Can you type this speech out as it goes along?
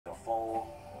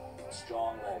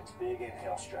Strong legs, big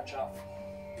inhale, stretch up.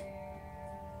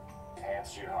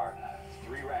 Hands to your heart.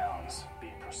 3 rounds,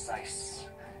 be precise.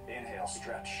 Inhale,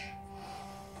 stretch.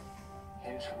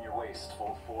 Hinge from your waist,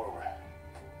 fold forward.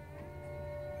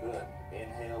 Good.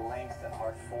 Inhale, lengthen,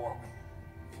 heart forward.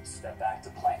 Step back to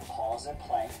plank. Pause in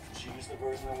plank. Choose the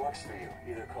version that works for you,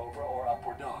 either cobra or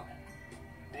upward dog.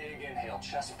 Big inhale,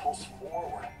 chest pulls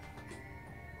forward.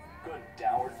 Good.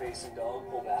 Downward facing dog,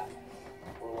 pull back.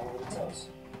 Roll over the toes.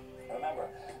 Remember,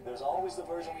 there's always the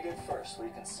version we did first, where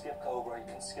you can skip cobra, you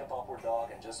can skip upward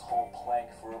dog, and just hold plank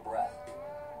for a breath.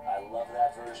 I love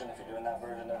that version. If you're doing that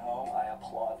version at home, I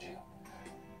applaud you.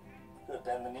 Good.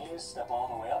 Bend the knees, step all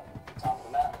the way up, top of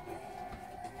the mat.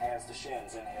 Hands to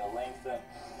shins, inhale, lengthen.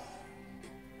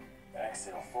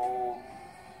 Exhale, fold.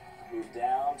 Move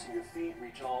down to your feet,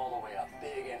 reach all the way up.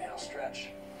 Big inhale,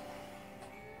 stretch.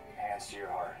 Hands to your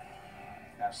heart.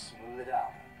 Now smooth it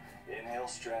out. Inhale,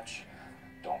 stretch.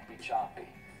 Don't be choppy.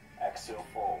 Exhale,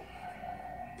 fold.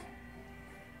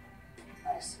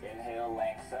 Nice. Inhale,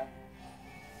 lengthen.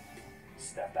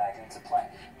 Step back into plank.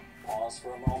 Pause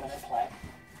for a moment in plank.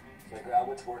 Figure out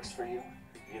which works for you.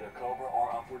 Either cobra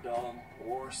or upward dog,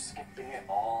 or skipping it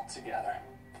all together.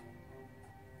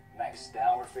 Nice.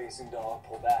 Downward facing dog.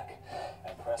 Pull back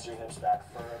and press your hips back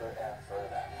further and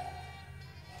further.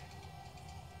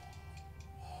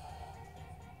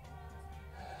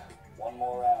 One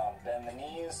more round. Bend the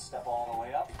knees, step all the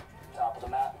way up, top of the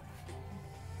mat.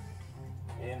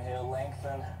 Inhale,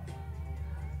 lengthen.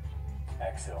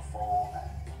 Exhale, fold.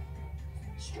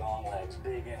 Strong legs,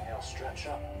 big inhale, stretch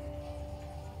up.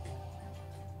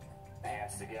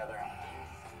 Hands together.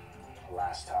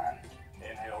 Last time.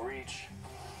 Inhale, reach.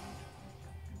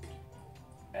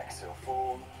 Exhale,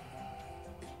 fold.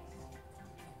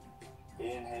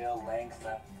 Inhale,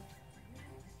 lengthen.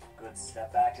 Good.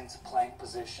 Step back into plank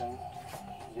position.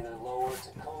 Either lower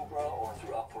to cobra or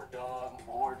through upward dog,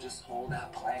 or just hold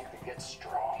that plank and get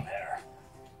strong there.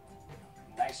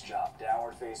 Nice job.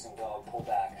 Downward facing dog. Pull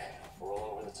back.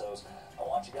 Roll over the toes. I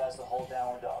want you guys to hold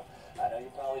downward dog. I know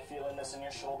you're probably feeling this in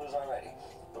your shoulders already,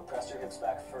 but press your hips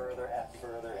back further and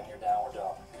further in your downward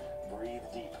dog. Breathe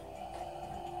deep.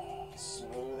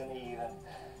 Smooth and even.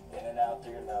 In and out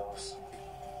through your nose.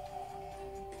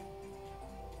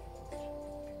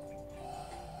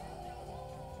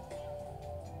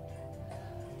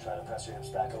 Try to press your hips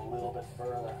back a little bit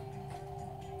further.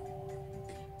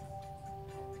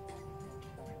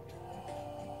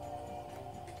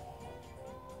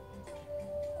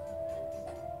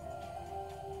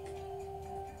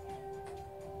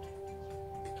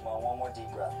 Come on, one more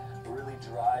deep breath. Really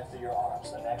drive through your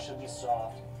arms. The neck should be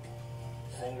soft.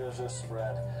 Fingers are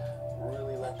spread.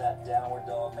 Really let that downward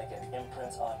dog make an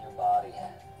imprint on your body.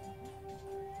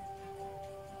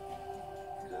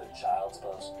 Good. Child's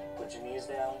pose. Put your knees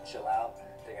down, chill out,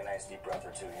 take a nice deep breath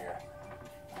or two here.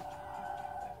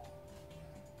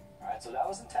 Alright, so that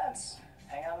was intense.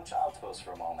 Hang out in child's pose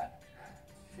for a moment.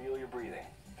 Feel your breathing.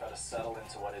 Try to settle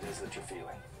into what it is that you're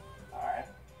feeling. Alright?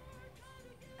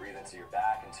 Breathe into your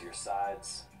back, into your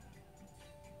sides.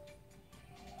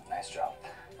 Nice job.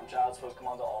 From child's pose, come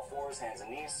onto all fours, hands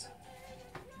and knees.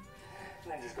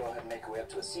 And then just go ahead and make your way up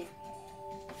to a seat.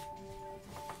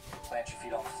 Plant your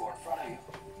feet on the floor in front of you.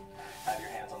 Have your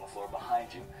hands on the floor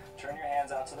behind you. Turn your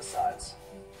hands out to the sides.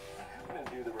 I'm going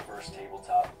to do the reverse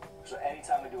tabletop. So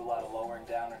anytime we do a lot of lowering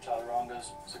down or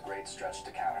chaturangas, it's a great stretch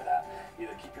to counter that.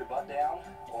 Either keep your butt down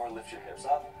or lift your hips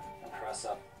up and press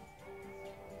up.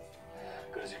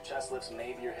 Good. As your chest lifts,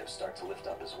 maybe your hips start to lift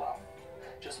up as well.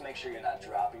 Just make sure you're not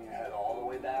dropping your head all the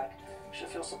way back. You should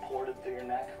feel supported through your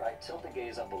neck, right? Tilt the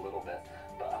gaze up a little bit.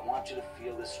 But I want you to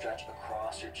feel this stretch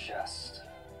across your chest.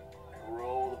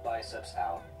 Roll the biceps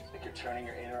out. Like you're turning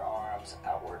your inner arms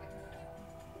outward.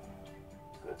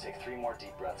 Good. Take 3 more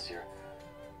deep breaths here.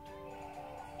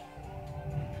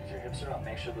 If your hips are up,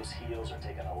 make sure those heels are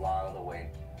taking a lot of the weight.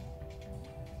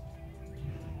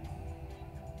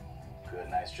 Good.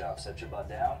 Nice job. Set your butt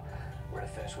down. We're going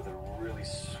to finish with a really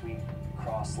sweet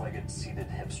cross-legged seated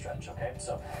hip stretch, okay?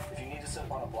 So if you need to sit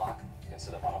up on a block, you can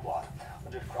sit up on a block.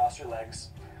 Or just cross your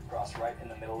legs, cross right in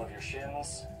the middle of your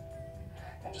shins,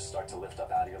 and just start to lift up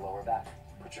out of your lower back.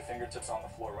 Put your fingertips on the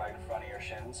floor right in front of your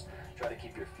shins. Try to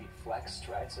keep your feet flexed,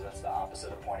 right? So that's the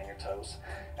opposite of pointing your toes.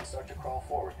 And start to crawl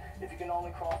forward. If you can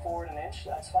only crawl forward an inch,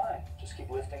 that's fine. Just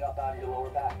keep lifting up out of your lower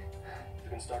back. If you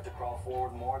can start to crawl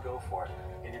forward more, go for it.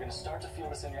 And you're going to start to feel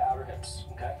this in your outer hips,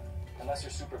 okay? Unless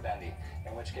you're super bendy,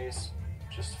 in which case,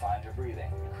 just find your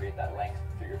breathing and create that length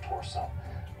through your torso.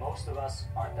 Most of us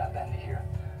aren't that bendy here.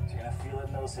 So you're going to feel it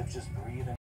in those hips, just breathe in.